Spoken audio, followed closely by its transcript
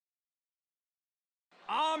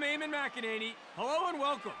I'm Eamon McEnany. Hello and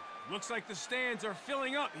welcome. Looks like the stands are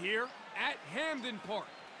filling up here at Hamden Park.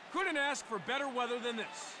 Couldn't ask for better weather than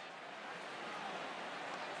this.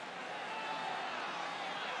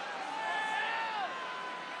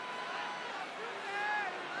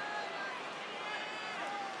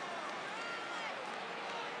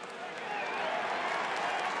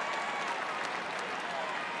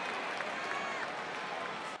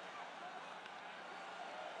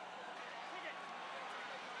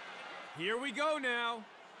 Here we go now.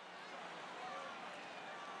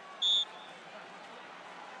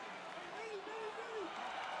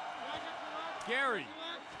 Gary.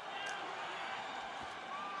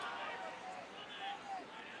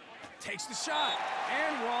 Takes the shot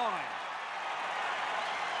and wide.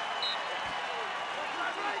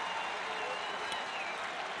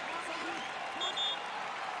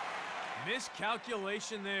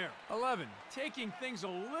 Miscalculation there. 11, taking things a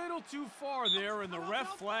little too far there, and the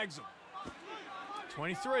ref flags him.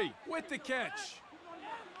 23, with the catch.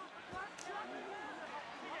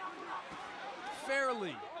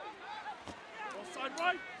 Fairly. Offside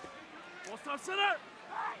right. Offside center.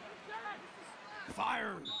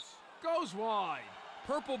 Fires. Goes wide.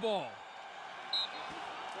 Purple ball.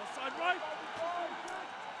 Offside right.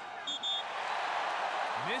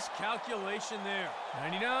 Miscalculation there.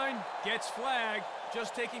 99 gets flagged,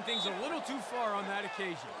 just taking things a little too far on that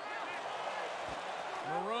occasion.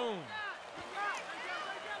 Maroon.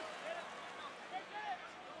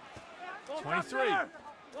 23.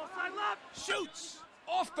 Offside left. Shoots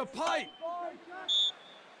off the pipe.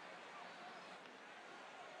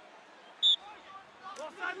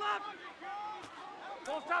 Offside left.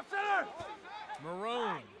 Full stop center.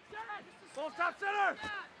 Maroon. Full stop center.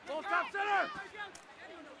 Full stop center.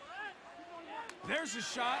 There's a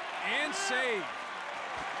shot and save.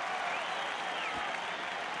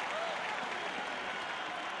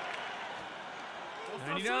 Full stop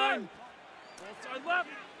 99. center. Full side left.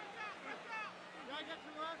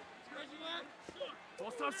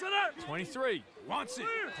 Full stop center. 23 wants it.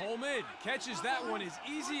 Coleman catches that one as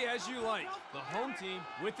easy as you like. The home team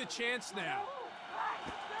with the chance now.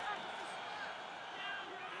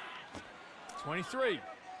 23.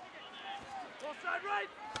 Full side right.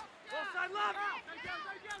 Full side left.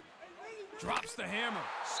 Drops the hammer.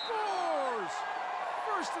 Scores!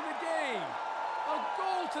 First of the game. A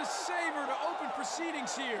goal to savor to open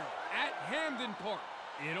proceedings here at Hamden Park.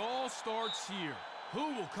 It all starts here.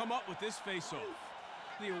 Who will come up with this face-off?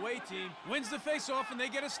 The away team wins the face-off and they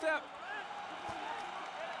get a step.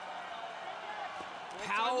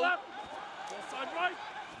 Powell Left. Full side right.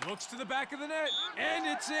 looks to the back of the net, and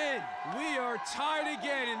it's in. We are tied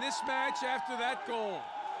again in this match after that goal.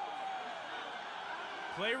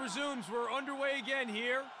 Play resumes. We're underway again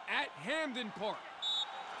here at Hamden Park.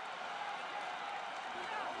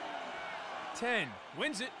 10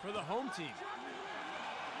 wins it for the home team.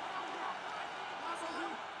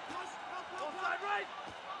 Full side right.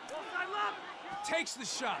 Full side left. Takes the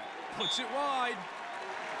shot, puts it wide.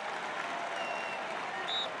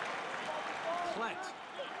 Klett.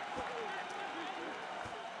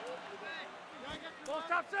 Full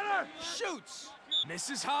stop center. Shoots,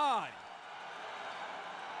 misses high.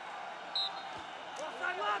 Full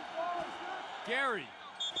side left. Gary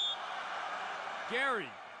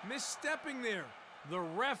misstepping there. The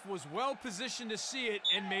ref was well positioned to see it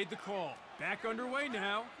and made the call. Back underway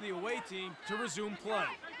now, the away team to resume play.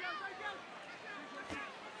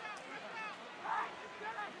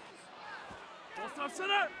 Full stop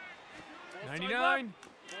center. 99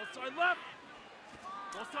 Full side left.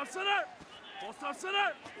 Full stop center. Full stop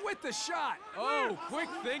center. with the shot. Oh, quick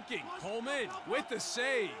thinking. Coleman with the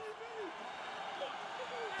save.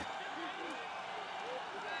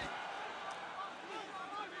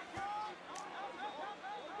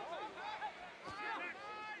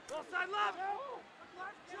 Full side left.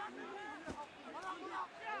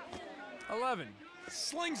 11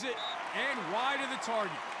 slings it and wide of the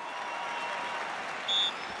target.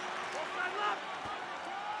 Full side left.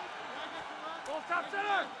 Full stop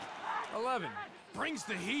center. 11 brings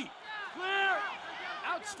the heat. Clear.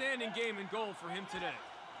 Outstanding game and goal for him today.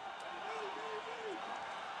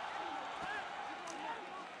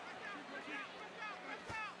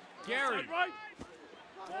 Gary Full side right.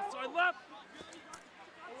 Full side left.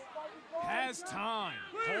 has time.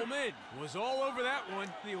 Coleman was all over that one.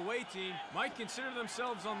 The away team might consider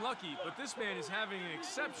themselves unlucky, but this man is having an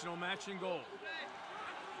exceptional match in goal.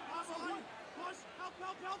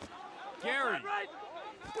 Gary Right.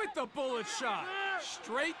 with the bullet shot.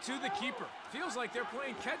 Straight to the keeper. Feels like they're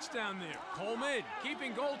playing catch down there. Coleman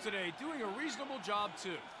keeping goal today, doing a reasonable job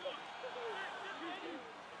too.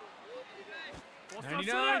 Ball stop 99.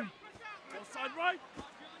 center. Ball side right.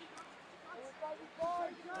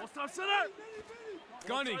 Ball stop center.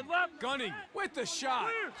 Gunning, Ball side left. gunning with the shot.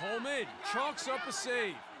 Coleman chalks up a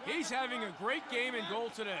save. He's having a great game in goal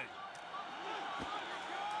today.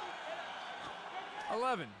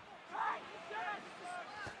 11.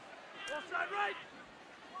 Ball side right.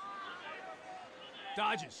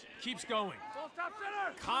 Dodges, keeps going. Ball stop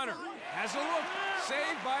center. Connor has a look.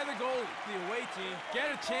 Saved by the goalie. The away team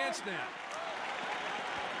get a chance now.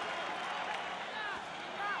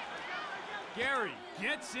 Gary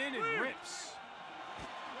gets in and rips.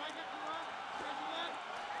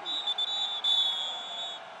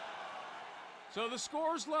 So the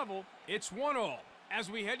score's level. It's 1-1 as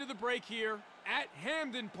we head to the break here at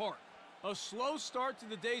Hamden Park. A slow start to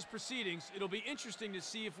the day's proceedings. It'll be interesting to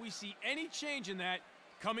see if we see any change in that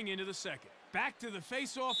coming into the second. Back to the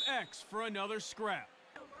face-off X for another scrap.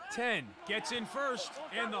 10 gets in first,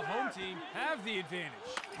 and the home team have the advantage.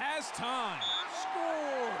 Has time.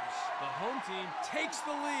 Scores. The home team takes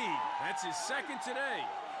the lead. That's his second today.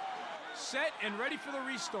 Set and ready for the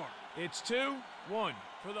restart. It's 2-1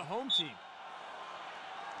 for the home team.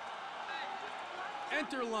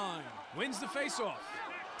 Enter line. Wins the face-off.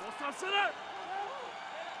 Ball stop center.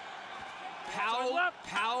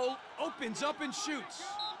 Powell opens up and shoots.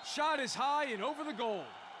 Shot is high and over the goal.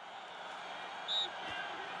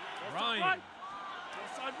 Ryan. Right.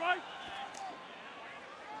 Ball side right.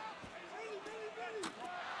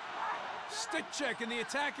 Stick check in the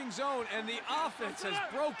attacking zone, and the offense has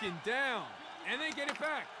broken down. And they get it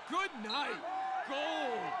back. Good night.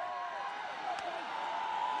 Goal.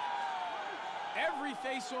 Every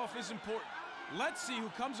face-off is important. Let's see who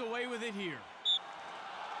comes away with it here.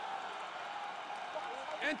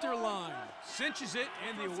 Enter line. Cinches it,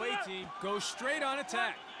 and the away team goes straight on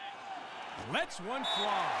attack. Lets one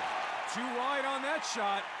fly. Too wide on that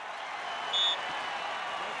shot.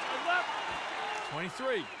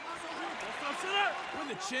 23.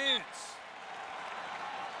 With a chance.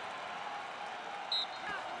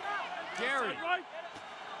 Gary.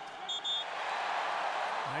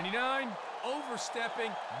 99.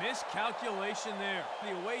 Overstepping. Miscalculation there.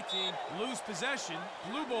 The away team lose possession.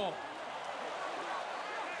 Blue ball.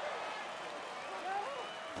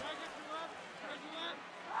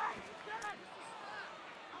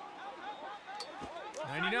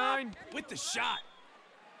 99 with the shot.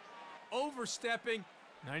 Overstepping.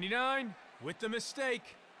 99 with the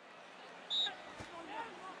mistake.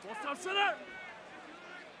 Ball stop center.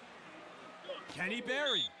 Kenny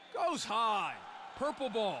Berry goes high. Purple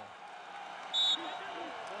ball.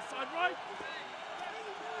 Ball side right.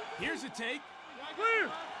 Here's a take. Clear.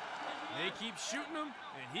 They keep shooting him,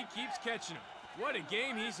 and he keeps catching him. What a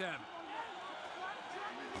game he's having.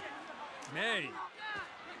 May.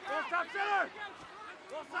 Ball stop center.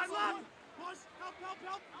 Ball side left. Push.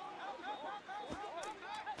 Help.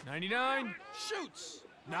 99 shoots.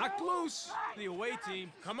 Knocked loose. The away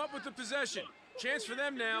team come up with the possession. Chance for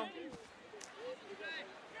them now.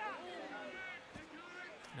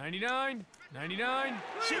 99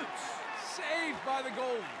 shoots. Saved by the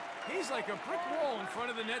goalie. He's like a brick wall in front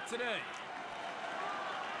of the net today.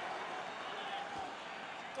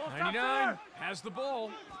 99 has the ball.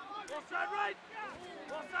 Ball side right.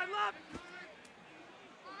 Ball side left.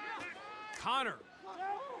 Connor.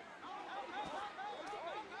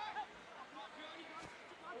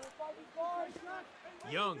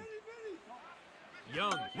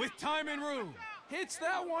 Young with time and room. Hits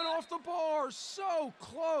that one off the bar. So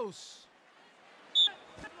close.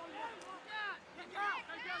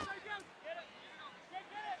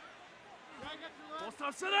 Ball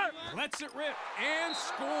stop center. Lets it rip and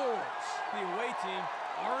scores. The away team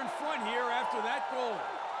are in front here after that goal.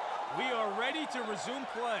 We are ready to resume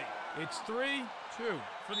play. It's 3-2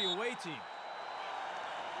 for the away team.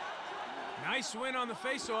 Nice win on the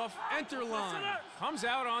face-off. Enter line. Comes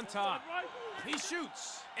out on top. He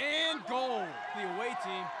shoots. And goal. The away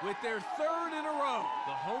team with their third in a row.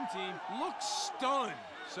 The home team looks stunned.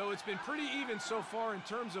 So it's been pretty even so far in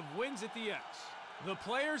terms of wins at the X. The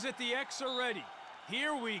players at the X are ready.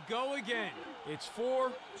 Here we go again. It's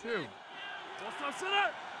 4-2. Ball stop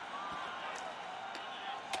center.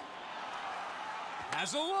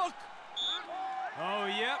 Has a look. Oh,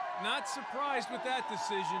 yep. Not surprised with that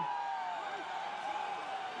decision.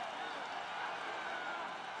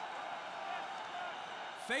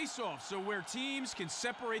 Face-offs are where teams can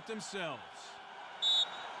separate themselves.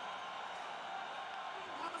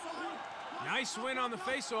 Nice win on the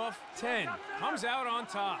face-off. 10 comes out on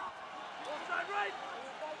top. Ball side right.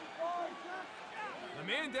 The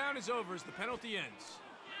man down is over as the penalty ends.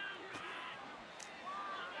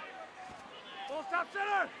 Ball stop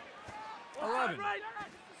center. 11.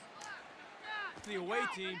 The away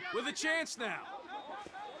team with a chance now.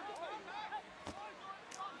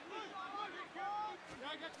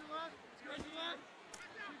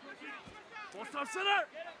 Ball stop center.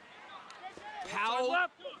 Powell.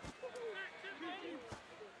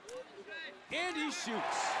 And he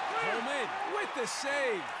shoots. Coleman with the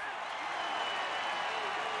save.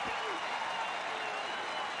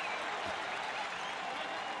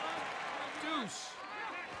 Deuce.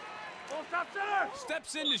 Ball stop center.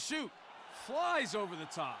 Steps in to shoot. Flies over the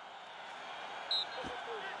top.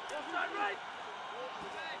 Ball side right.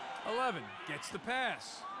 11 gets the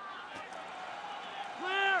pass.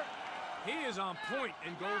 Clear. He is on point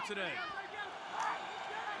in goal today.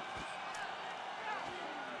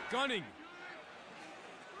 Gunning.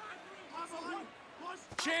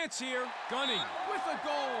 Chance here. Gunning with a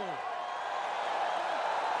goal.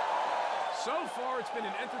 So far, it's been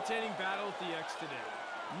an entertaining battle at the X today.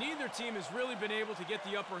 Neither team has really been able to get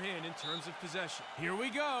the upper hand in terms of possession. Here we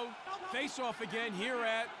go. Face-off again here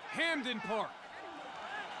at Hamden Park.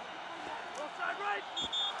 Ball side right.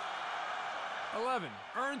 11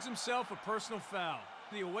 earns himself a personal foul.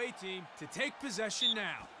 The away team to take possession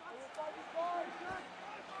now.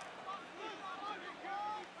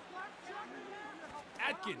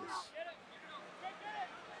 Atkins.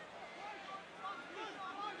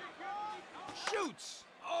 Shoots.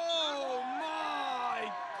 Oh, my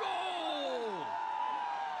goal!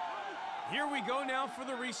 Here we go now for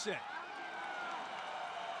the reset.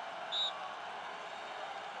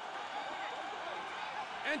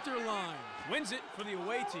 Enter line. Wins it for the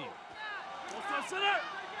away team. Ball stop center.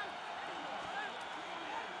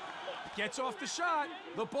 Gets off the shot.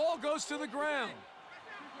 The ball goes to the ground.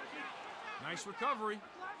 Nice recovery.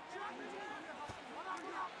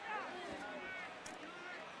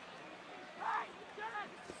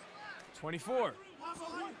 .24.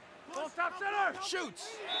 Ball stop center.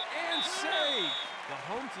 Shoots and save. The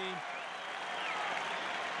home team.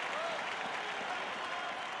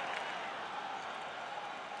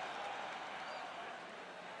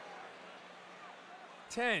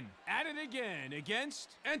 .10. At it again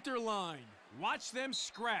against Enter line. Watch them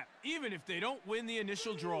scrap, even if they don't win the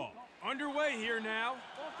initial draw. Underway here now.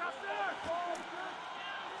 Ball stop center.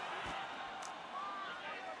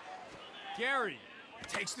 Gary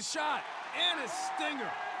takes the shot and a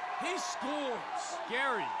stinger. He scores.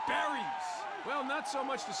 Gary buries. Well, not so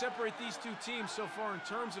much to separate these two teams so far in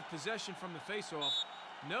terms of possession from the faceoff.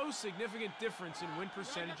 No significant difference in win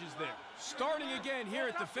percentages there. Starting again here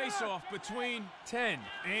at the faceoff between 10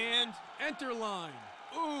 and Enter line.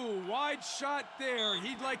 Ooh, wide shot there.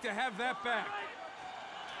 He'd like to have that back.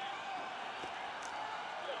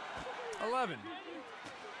 11.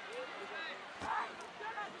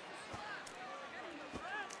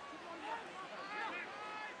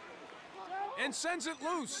 And sends it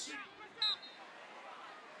loose.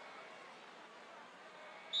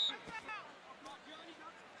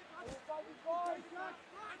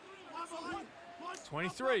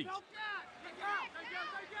 .23.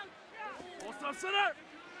 Ball stop center.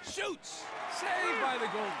 Shoots. Saved by the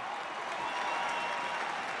goalie.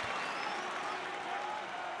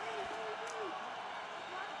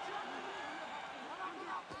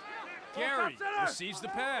 Gary receives the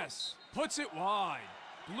pass. Puts it wide.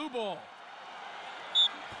 Blue ball.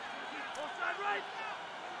 Ball side right.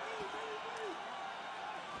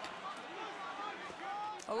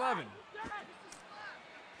 11.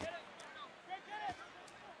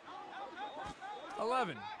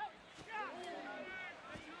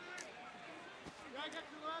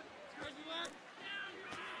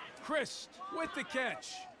 Christ with the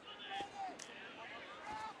catch.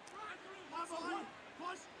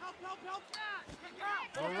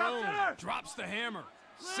 Barone drops the hammer.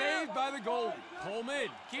 Saved by the goalie. Coleman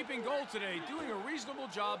keeping goal today, doing a reasonable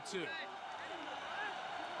job too.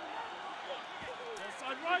 Ball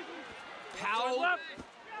side right. Powell. Side left.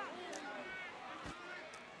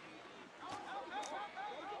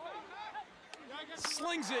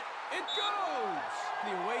 Slings it. It goes.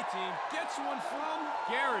 The away team gets one from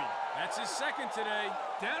Gary. That's his second today.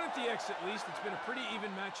 Down at the X at least, it's been a pretty even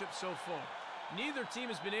matchup so far. Neither team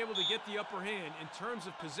has been able to get the upper hand in terms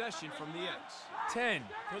of possession from the X. 10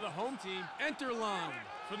 for the home team. Enter line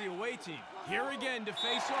for the away team. Here again to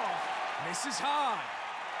face off. Misses high.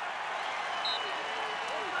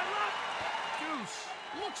 Deuce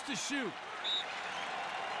looks to shoot.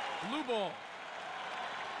 Blue ball.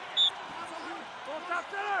 Ball stop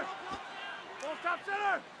center. Ball stop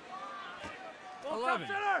center. Ball 11.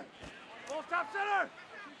 stop center. Ball stop center.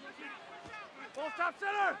 Ball stop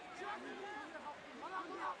center.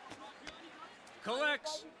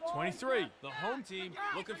 Collects. 23. The home team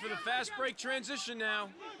looking for the fast break transition now.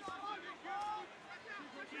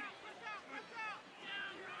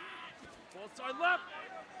 Ball side left.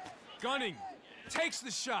 Gunning. Takes the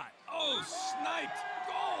shot. Oh, sniped.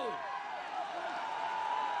 Goal!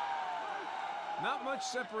 Not much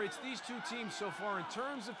separates these two teams so far in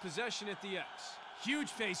terms of possession at the X. Huge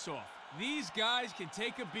face-off. These guys can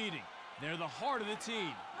take a beating. They're the heart of the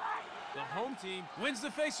team. The home team wins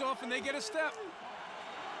the face-off and they get a step.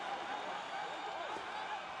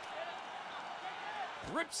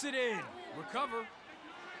 Rips it in. Recover.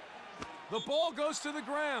 The ball goes to the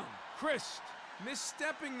ground. Christ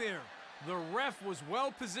misstepping there. The ref was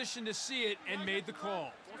well positioned to see it and made the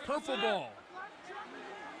call. Purple ball.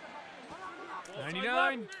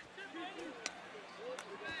 99.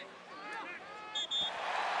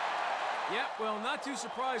 Yeah, well, not too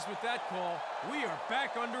surprised with that call. We are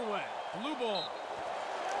back underway. Blue ball.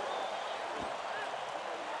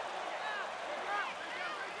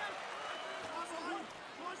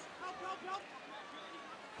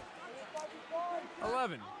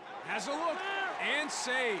 Has a look and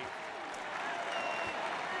save.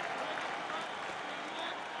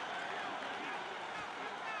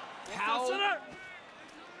 Powell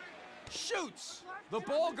shoots. The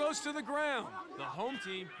ball goes to the ground. The home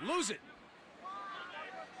team lose it.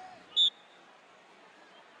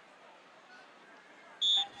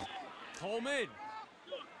 Coleman.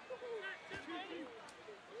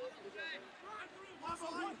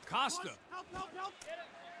 Costa.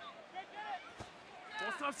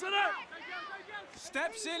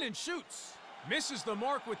 Steps in and shoots. Misses the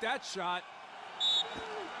mark with that shot.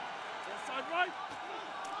 Ball side right.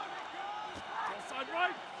 Ball side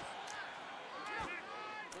right.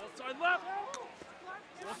 Ball side left.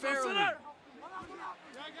 Ball Fairly. center. Ball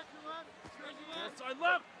side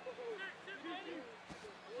left.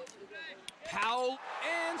 Powell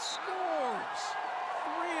and scores.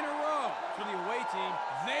 3 in a row for the away team.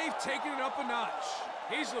 They've taken it up a notch.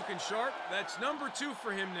 He's looking sharp. That's number 2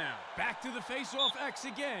 for him now. Back to the face-off X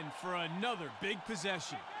again for another big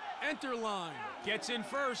possession. Enter line. Gets in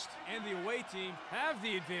first, and the away team have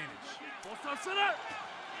the advantage. Ball side center.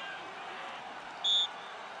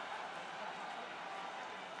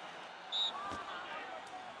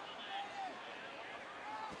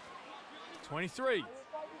 '23.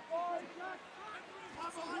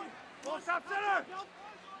 Ball side center.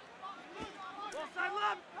 Ball side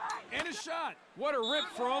left. And a shot. What a rip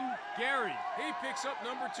from Gary. He picks up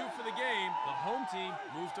number 2 for the game. The home team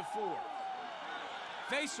moves to 4.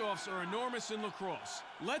 Face-offs are enormous in lacrosse.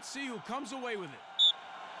 Let's see who comes away with it.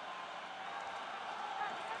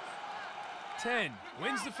 10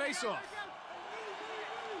 wins the face-off.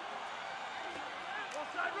 Ball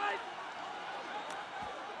side right.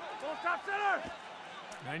 Ball top center.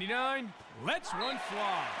 99 lets one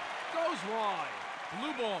fly. Goes wide.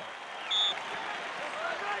 Blue ball. Ball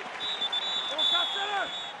side right. Ball top center.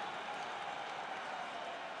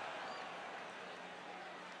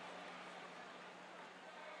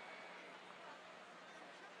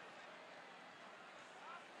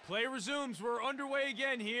 Play resumes. We're underway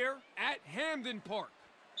again here at Hamden Park.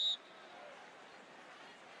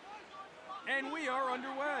 And we are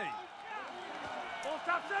underway. Ball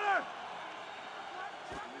top center.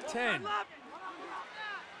 10.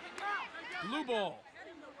 Blue ball.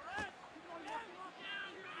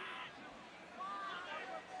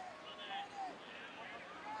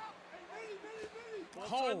 Ball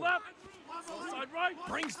Cole. side left. Ball side right.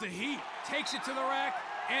 Brings the heat. Takes it to the rack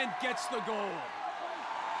and gets the goal.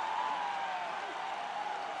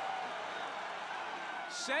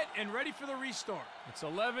 Set and ready for the restart. It's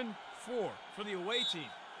 11-4 for the away team.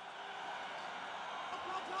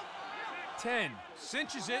 10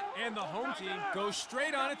 cinches it, and the home team goes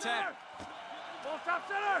straight on attack. Ball top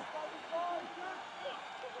center.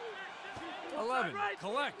 11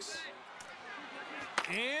 collects.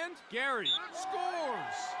 And Gary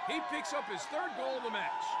scores. He picks up his 3rd goal of the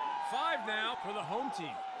match. 5 now for the home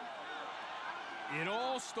team. It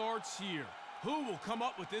all starts here. Who will come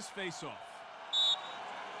up with this face-off?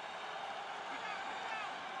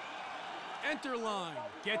 Enter line.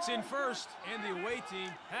 Gets in first, and the away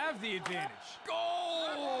team have the advantage.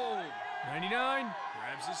 Goal! 99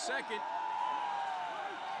 grabs his 2nd.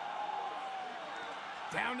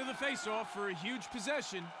 Down to the face-off for a huge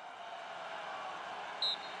possession.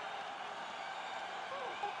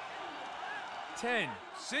 10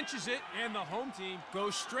 cinches it, and the home team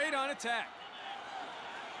goes straight on attack.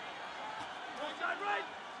 Ball side right.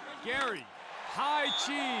 Gary, high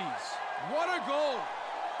cheese. What a goal!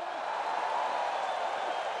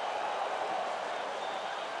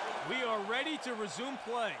 We are ready to resume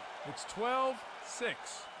play. It's 12-4 6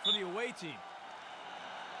 for the away team.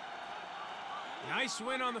 Nice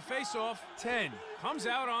win on the faceoff. 10 comes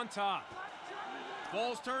out on top.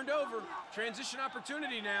 Ball's turned over. Transition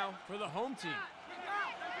opportunity now for the home team.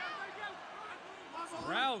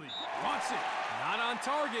 Rowley wants it. Not on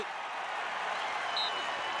target.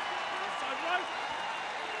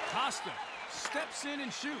 Costa steps in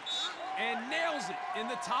and shoots and nails it in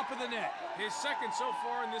the top of the net. His second so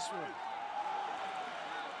far in this one.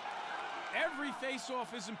 Every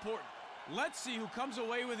face-off is important. Let's see who comes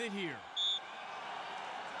away with it here.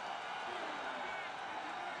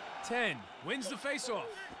 10 wins the face-off.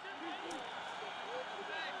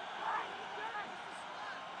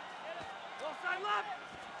 Offside left.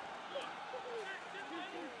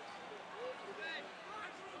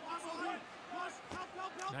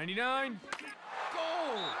 99.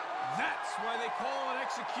 Goal! That's why they call it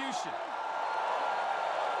execution.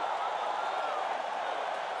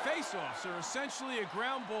 Face-offs are essentially a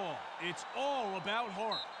ground ball. It's all about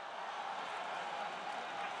heart.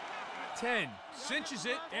 10 cinches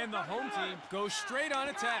it, and the home team goes straight on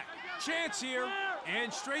attack. Chance here,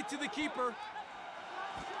 and straight to the keeper.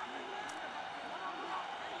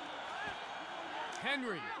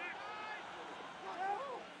 Henry.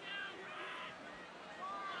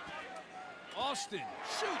 Austin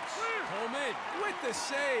shoots. Coleman with the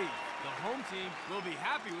save. The home team will be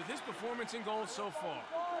happy with his performance and goals so far.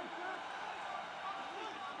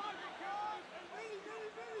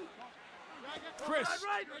 Chris.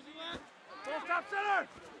 Ball top center.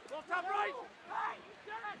 Ball top right.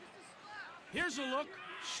 Here's a look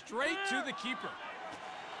straight to the keeper.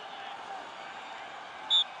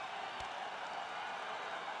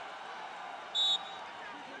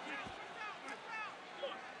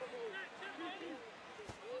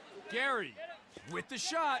 Gary with the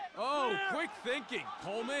shot. Oh, quick thinking.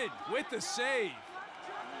 Coleman with the save.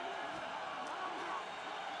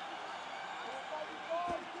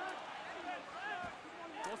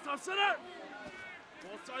 Ball top center.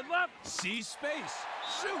 Ball side left. Sees space.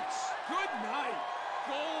 Shoots. Good night.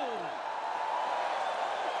 Goal.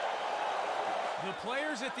 The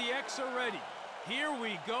players at the X are ready. Here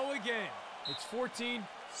we go again. It's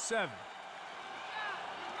 14-7.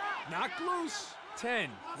 Knocked loose. 10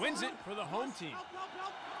 wins it for the home team.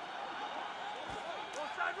 Ball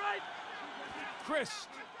side right. Christ.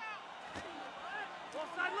 Ball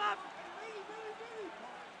side left.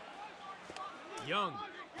 Young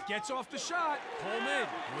gets off the shot. Coleman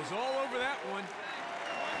was all over that one.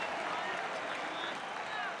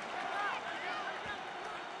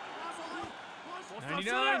 Ball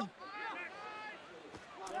 99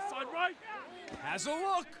 Ball side right. has a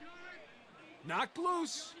look. Knocked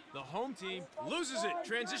loose. The home team loses it.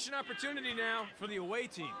 Transition opportunity now for the away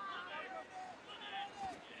team.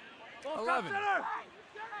 Ball top 11. center.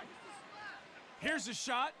 Here's a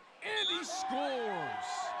shot, and he scores.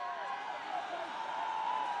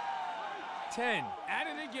 10 at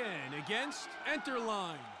it again against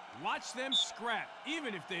Enterline. Watch them scrap,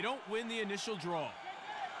 even if they don't win the initial draw.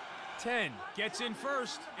 10 gets in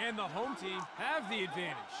first, and the home team have the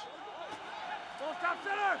advantage. Ball top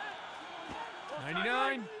center.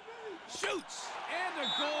 99 shoots, and a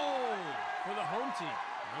goal for the home team.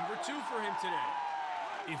 Number 2 for him today.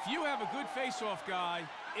 If you have a good face-off guy,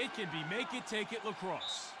 it can be make it, take it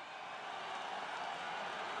lacrosse.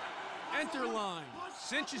 Enterline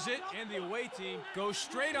cinches it, and the away team goes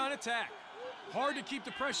straight on attack. Hard to keep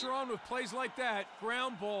the pressure on with plays like that.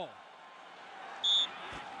 Ground ball.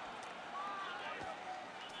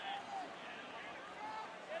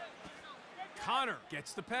 Connor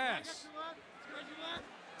gets the pass.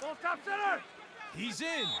 Ball top center. He's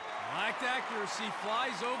in. Lacked accuracy,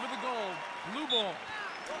 flies over the goal. Blue ball.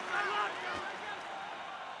 Ball side left.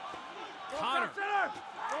 Ball Connor. top center.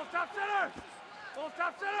 Ball top center. Ball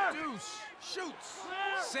top center. Deuce shoots.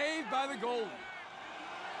 Saved by the goalie.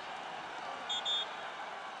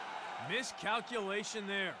 Miscalculation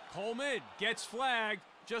there. Coleman gets flagged,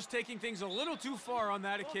 just taking things a little too far on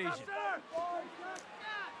that occasion.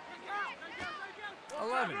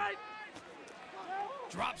 11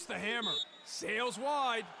 drops the hammer, sails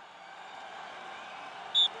wide.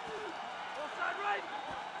 Ball side right.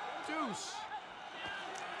 Deuce.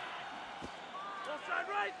 Ball side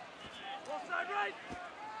right. Ball side right.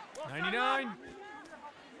 Ball side 99 left.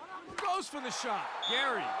 goes for the shot.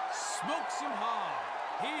 Gary smokes him high.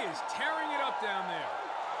 He is tearing it up down there.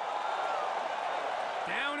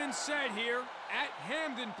 Down and set here at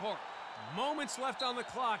Hamden Park. Moments left on the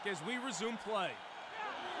clock as we resume play.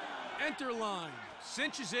 Enterline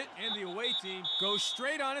cinches it, and the away team goes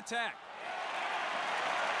straight on attack.